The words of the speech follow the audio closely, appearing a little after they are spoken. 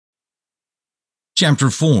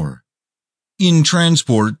Chapter 4. In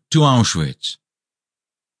Transport to Auschwitz.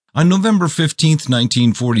 On November 15,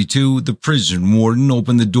 1942, the prison warden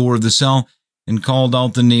opened the door of the cell and called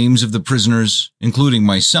out the names of the prisoners, including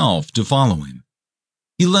myself, to follow him.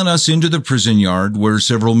 He led us into the prison yard where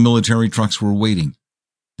several military trucks were waiting.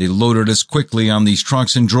 They loaded us quickly on these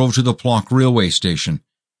trucks and drove to the Plock railway station.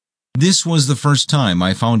 This was the first time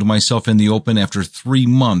I found myself in the open after 3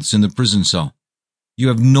 months in the prison cell. You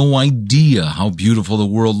have no idea how beautiful the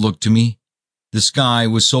world looked to me. The sky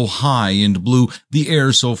was so high and blue, the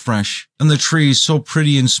air so fresh, and the trees so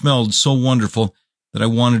pretty and smelled so wonderful that I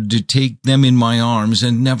wanted to take them in my arms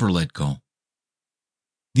and never let go.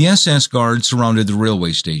 The SS guards surrounded the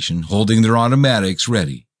railway station, holding their automatics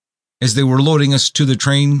ready. As they were loading us to the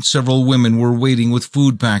train, several women were waiting with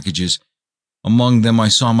food packages. Among them I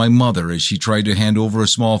saw my mother as she tried to hand over a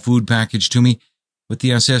small food package to me, but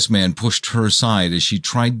the SS man pushed her aside as she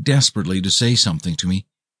tried desperately to say something to me.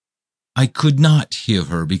 I could not hear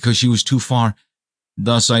her because she was too far.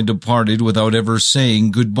 Thus I departed without ever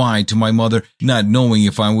saying goodbye to my mother, not knowing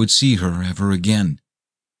if I would see her ever again.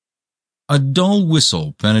 A dull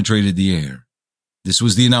whistle penetrated the air. This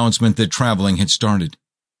was the announcement that traveling had started.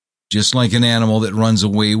 Just like an animal that runs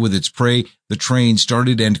away with its prey, the train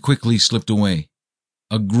started and quickly slipped away.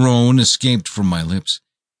 A groan escaped from my lips.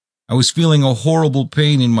 I was feeling a horrible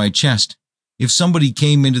pain in my chest. If somebody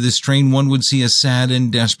came into this train, one would see a sad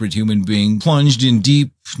and desperate human being plunged in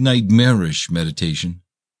deep, nightmarish meditation.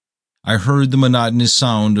 I heard the monotonous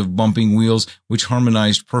sound of bumping wheels, which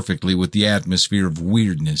harmonized perfectly with the atmosphere of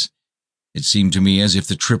weirdness. It seemed to me as if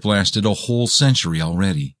the trip lasted a whole century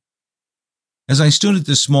already. As I stood at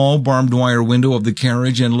the small barbed wire window of the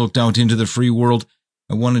carriage and looked out into the free world,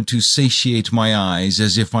 I wanted to satiate my eyes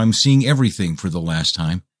as if I'm seeing everything for the last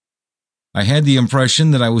time. I had the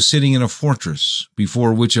impression that I was sitting in a fortress,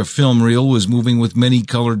 before which a film reel was moving with many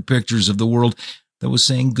colored pictures of the world that was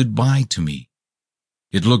saying goodbye to me.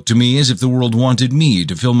 It looked to me as if the world wanted me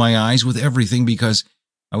to fill my eyes with everything because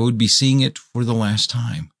I would be seeing it for the last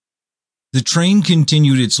time. The train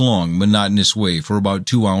continued its long, monotonous way for about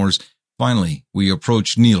 2 hours. Finally, we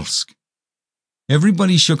approached Nilsk.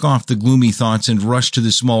 Everybody shook off the gloomy thoughts and rushed to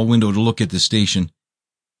the small window to look at the station.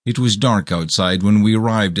 It was dark outside when we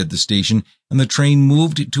arrived at the station, and the train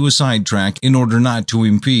moved to a side track in order not to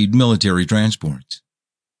impede military transports.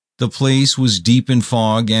 The place was deep in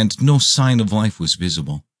fog, and no sign of life was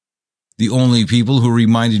visible. The only people who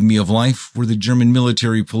reminded me of life were the German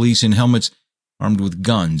military police in helmets, armed with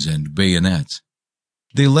guns and bayonets.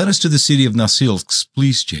 They led us to the city of Nasilsk's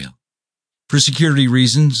police jail. For security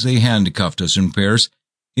reasons, they handcuffed us in pairs.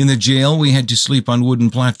 In the jail, we had to sleep on wooden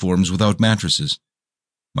platforms without mattresses.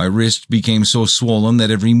 My wrist became so swollen that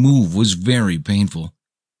every move was very painful.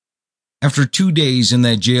 After 2 days in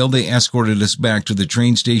that jail, they escorted us back to the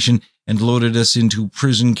train station and loaded us into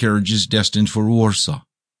prison carriages destined for Warsaw.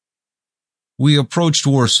 We approached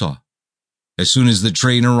Warsaw. As soon as the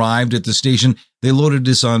train arrived at the station, they loaded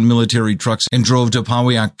us on military trucks and drove to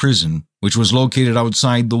Pawiak prison, which was located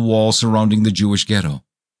outside the wall surrounding the Jewish ghetto.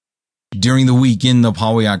 During the week in the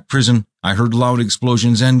Pawiak prison, I heard loud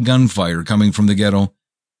explosions and gunfire coming from the ghetto.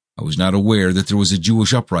 I was not aware that there was a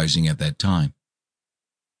Jewish uprising at that time.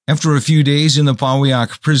 After a few days in the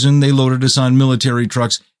Pawiak prison, they loaded us on military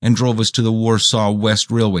trucks and drove us to the Warsaw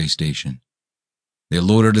West railway station. They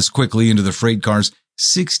loaded us quickly into the freight cars,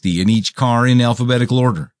 60 in each car in alphabetical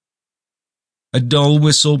order. A dull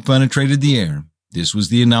whistle penetrated the air. This was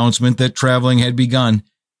the announcement that traveling had begun.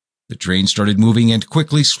 The train started moving and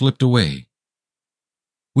quickly slipped away.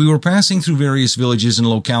 We were passing through various villages and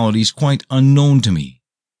localities quite unknown to me.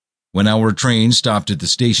 When our train stopped at the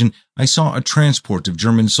station, I saw a transport of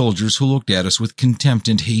German soldiers who looked at us with contempt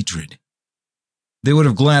and hatred. They would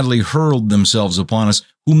have gladly hurled themselves upon us,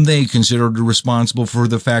 whom they considered responsible for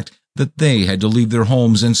the fact that they had to leave their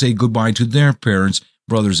homes and say goodbye to their parents,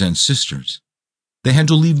 brothers, and sisters. They had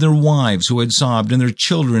to leave their wives who had sobbed and their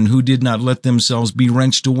children who did not let themselves be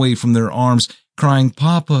wrenched away from their arms, crying,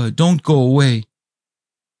 "Papa, don't go away."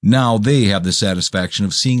 Now they have the satisfaction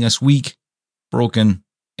of seeing us weak, broken,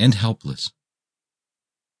 and helpless.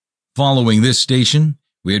 Following this station,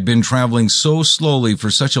 we had been traveling so slowly for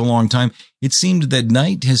such a long time, it seemed that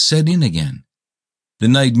night has set in again. The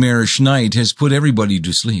nightmarish night has put everybody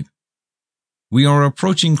to sleep. We are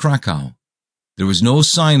approaching Krakow. There was no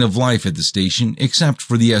sign of life at the station except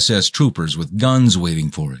for the SS troopers with guns waiting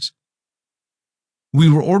for us. We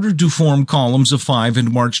were ordered to form columns of 5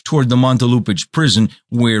 and march toward the Montelupich prison,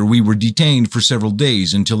 where we were detained for several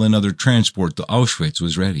days until another transport to Auschwitz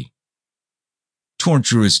was ready.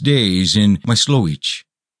 Torturous days in Mysłowicz.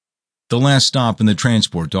 The last stop in the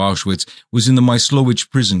transport to Auschwitz was in the Myslowicz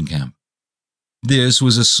prison camp. This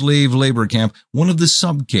was a slave labor camp, one of the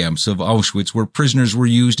sub-camps of Auschwitz where prisoners were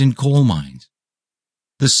used in coal mines.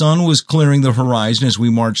 The sun was clearing the horizon as we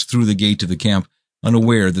marched through the gate to the camp,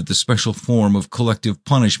 unaware that the special form of collective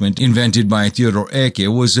punishment invented by Theodor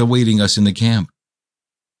Eicke was awaiting us in the camp.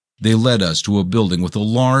 They led us to a building with a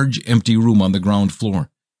large, empty room on the ground floor.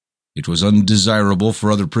 It was undesirable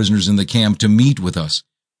for other prisoners in the camp to meet with us.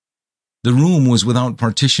 The room was without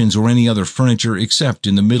partitions or any other furniture, except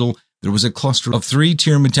in the middle there was a cluster of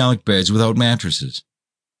 3-tier metallic beds without mattresses.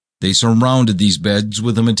 They surrounded these beds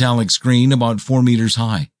with a metallic screen about 4 meters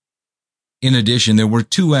high. In addition, there were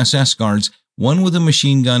 2 SS guards, one with a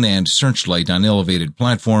machine gun and searchlight on elevated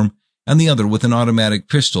platform, and the other with an automatic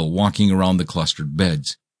pistol walking around the clustered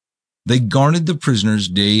beds. They guarded the prisoners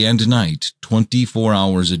day and night, 24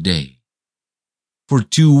 hours a day. For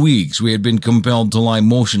 2 weeks we had been compelled to lie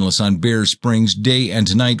motionless on bare springs day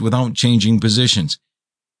and night without changing positions.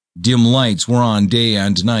 Dim lights were on day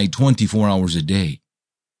and night, 24 hours a day.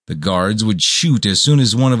 The guards would shoot as soon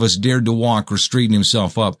as one of us dared to walk or straighten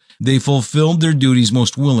himself up. They fulfilled their duties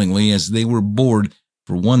most willingly, as they were bored,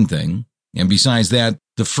 for one thing, and besides that,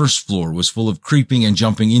 the first floor was full of creeping and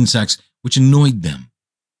jumping insects which annoyed them.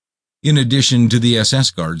 In addition to the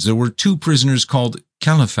SS guards, there were 2 prisoners called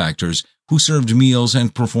calefactors who served meals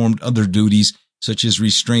and performed other duties, such as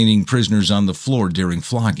restraining prisoners on the floor during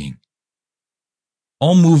flogging.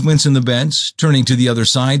 All movements in the beds, turning to the other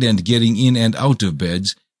side and getting in and out of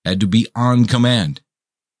beds, had to be on command.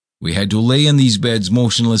 We had to lay in these beds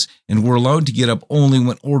motionless and were allowed to get up only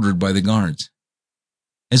when ordered by the guards.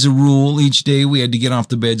 As a rule, each day we had to get off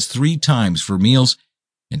the beds 3 times for meals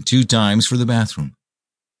and 2 times for the bathroom.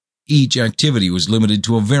 Each activity was limited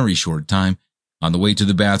to a very short time. On the way to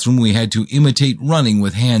the bathroom, we had to imitate running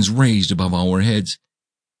with hands raised above our heads.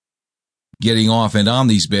 Getting off and on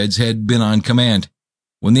these beds had been on command.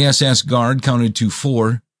 When the SS guard counted to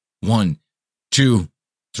 4, 1, 2,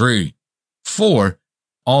 3, 4,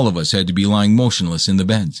 all of us had to be lying motionless in the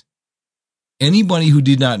beds. Anybody who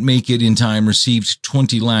did not make it in time received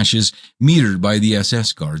 20 lashes metered by the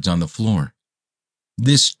SS guards on the floor.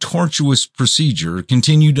 This tortuous procedure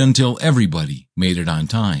continued until everybody made it on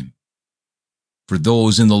time. For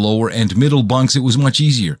those in the lower and middle bunks, it was much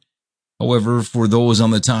easier. However, for those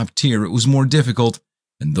on the top tier, it was more difficult,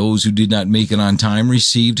 and those who did not make it on time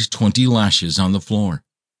received 20 lashes on the floor.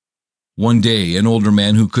 One day, an older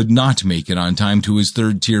man who could not make it on time to his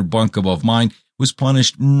 3rd-tier bunk above mine was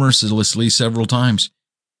punished mercilessly several times.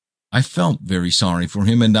 I felt very sorry for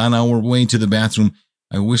him, and on our way to the bathroom,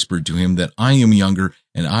 I whispered to him that I am younger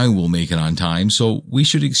and I will make it on time, so we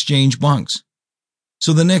should exchange bunks.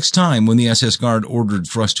 So the next time when the SS guard ordered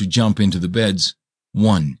for us to jump into the beds,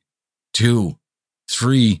 1, 2,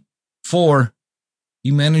 3, 4, he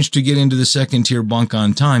managed to get into the 2nd-tier bunk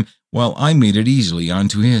on time, while I made it easily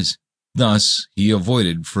onto his. Thus, he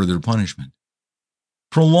avoided further punishment.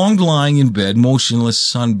 Prolonged lying in bed,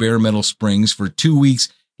 motionless on bare metal springs for 2 weeks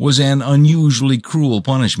was an unusually cruel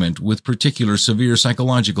punishment with particular severe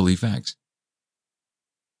psychological effects.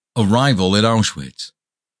 Arrival at Auschwitz.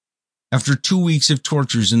 After 2 weeks of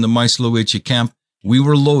tortures in the Myslowicz camp, we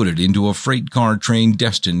were loaded into a freight car train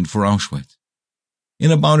destined for Auschwitz.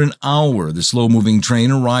 In about an hour, the slow-moving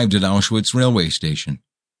train arrived at Auschwitz railway station.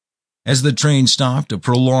 As the train stopped, a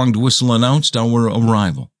prolonged whistle announced our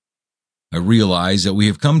arrival. I realized that we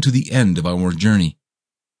have come to the end of our journey.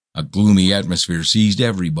 A gloomy atmosphere seized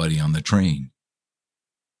everybody on the train.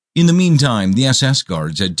 In the meantime, the SS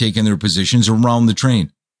guards had taken their positions around the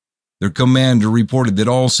train. Their commander reported that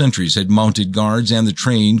all sentries had mounted guards and the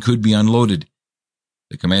train could be unloaded.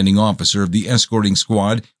 The commanding officer of the escorting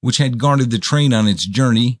squad, which had guarded the train on its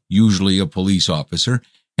journey, usually a police officer,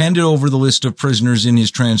 handed over the list of prisoners in his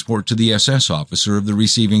transport to the SS officer of the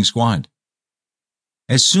receiving squad.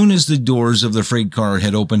 As soon as the doors of the freight car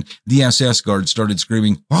had opened, the SS guard started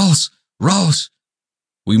screaming, "Raus! Raus!"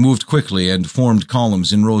 We moved quickly and formed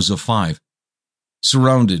columns in rows of 5.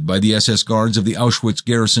 Surrounded by the SS guards of the Auschwitz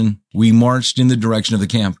garrison, we marched in the direction of the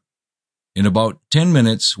camp. In about 10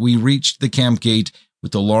 minutes, we reached the camp gate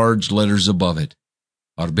with the large letters above it,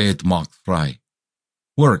 Arbeit macht frei.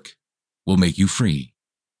 Work will make you free.